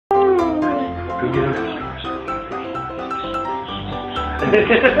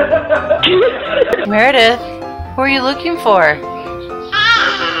Meredith, who are you looking for?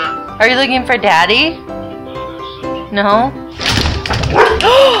 Are you looking for Daddy? No?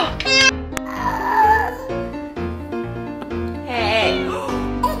 Hey.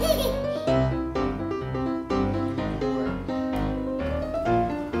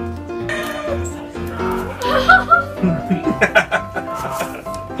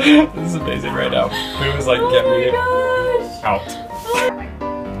 This is amazing right now. It was like, get me out.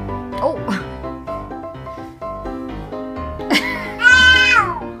 Oh.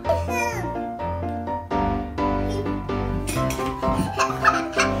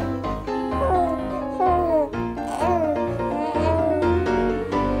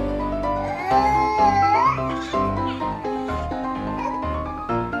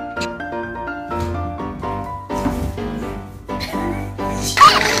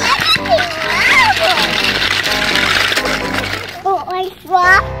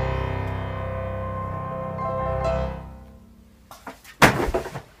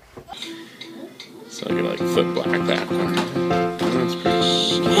 So I'm gonna like foot black that. That's pretty.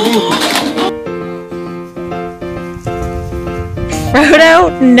 Frodo,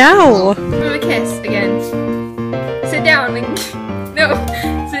 no. Give him a kiss again. Sit down. No,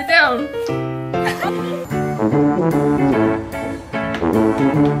 sit down.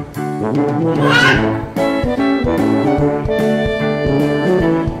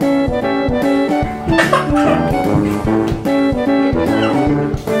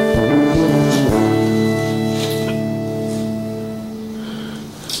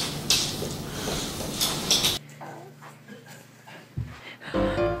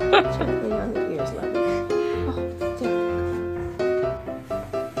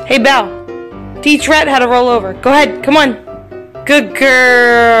 Hey, Belle. Teach Rhett how to roll over. Go ahead. Come on. Good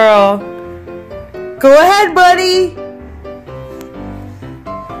girl. Go ahead, buddy.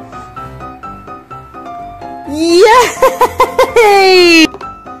 Yay!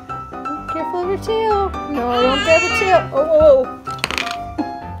 Careful of your tail. No, don't grab her tail. Oh.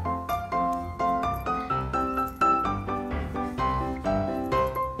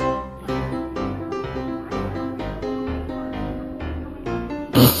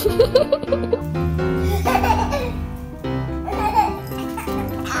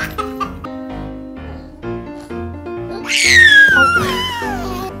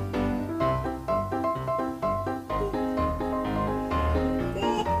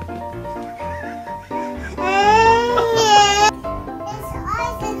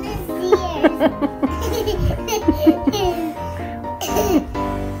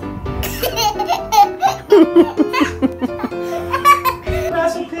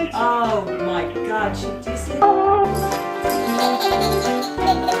 Oh my God, do you see that?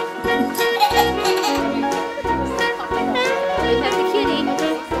 We have the kitty.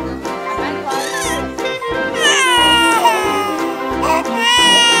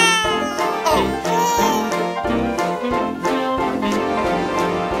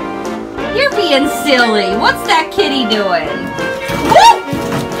 You're being silly. What's that kitty doing?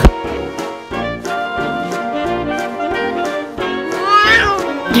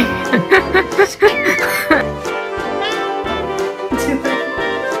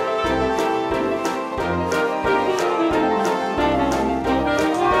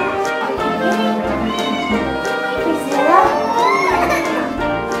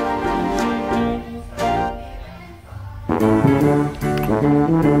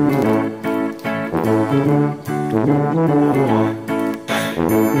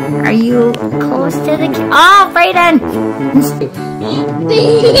 Are you close to the oh, Brayden!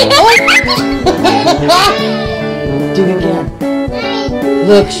 Do it again.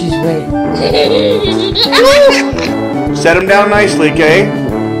 Look, she's waiting. Set him down nicely, okay?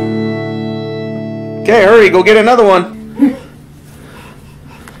 Okay, hurry, go get another one.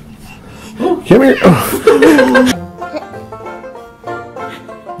 Come here.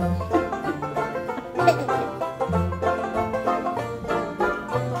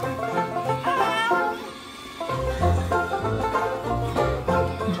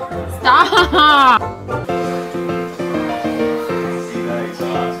 Stop!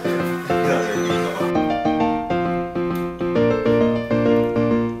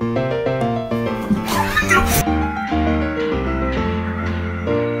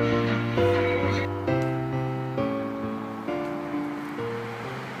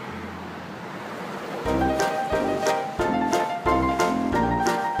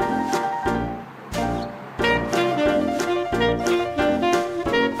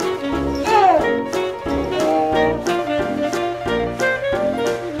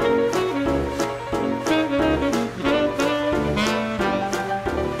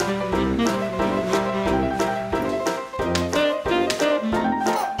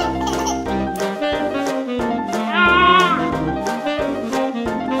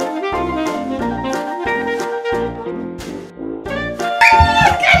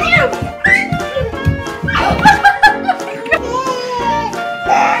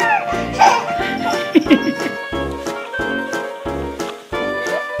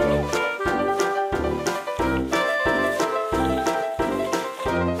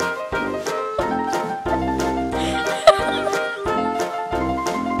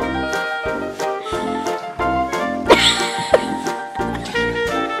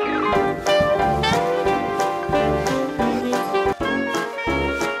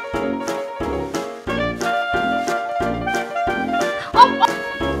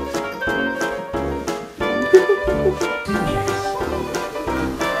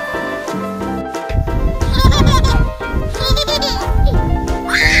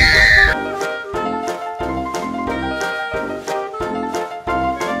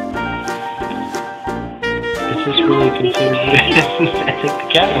 I think the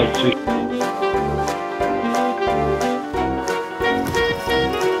cat wants to.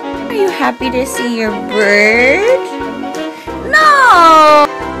 Are you happy to see your bird? No!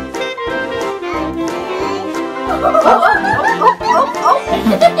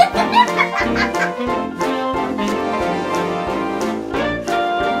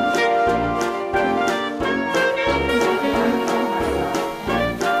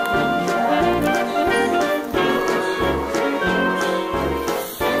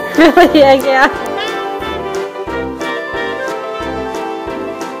 Really? Yeah.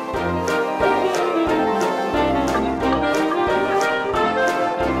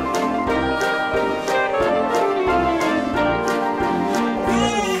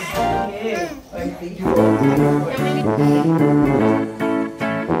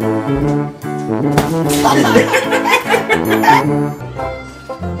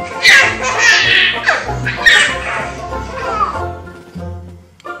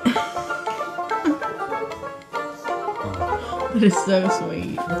 That is so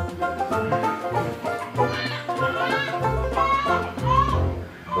sweet.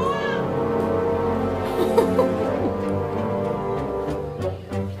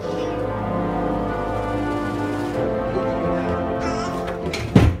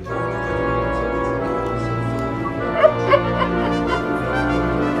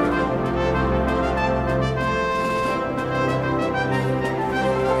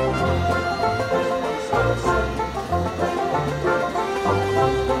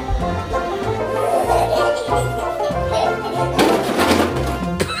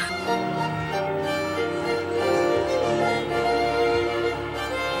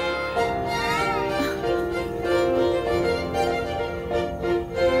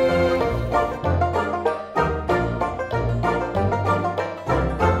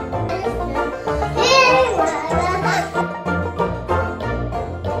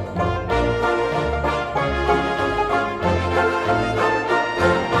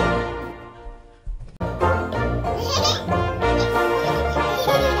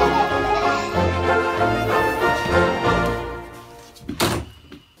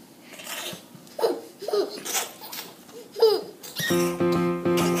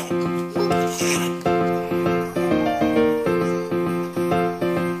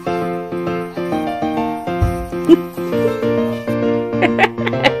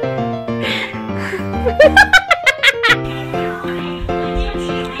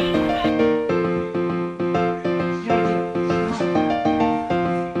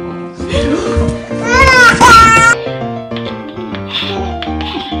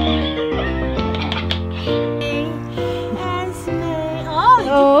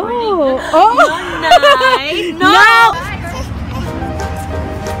 Oh, nice. No.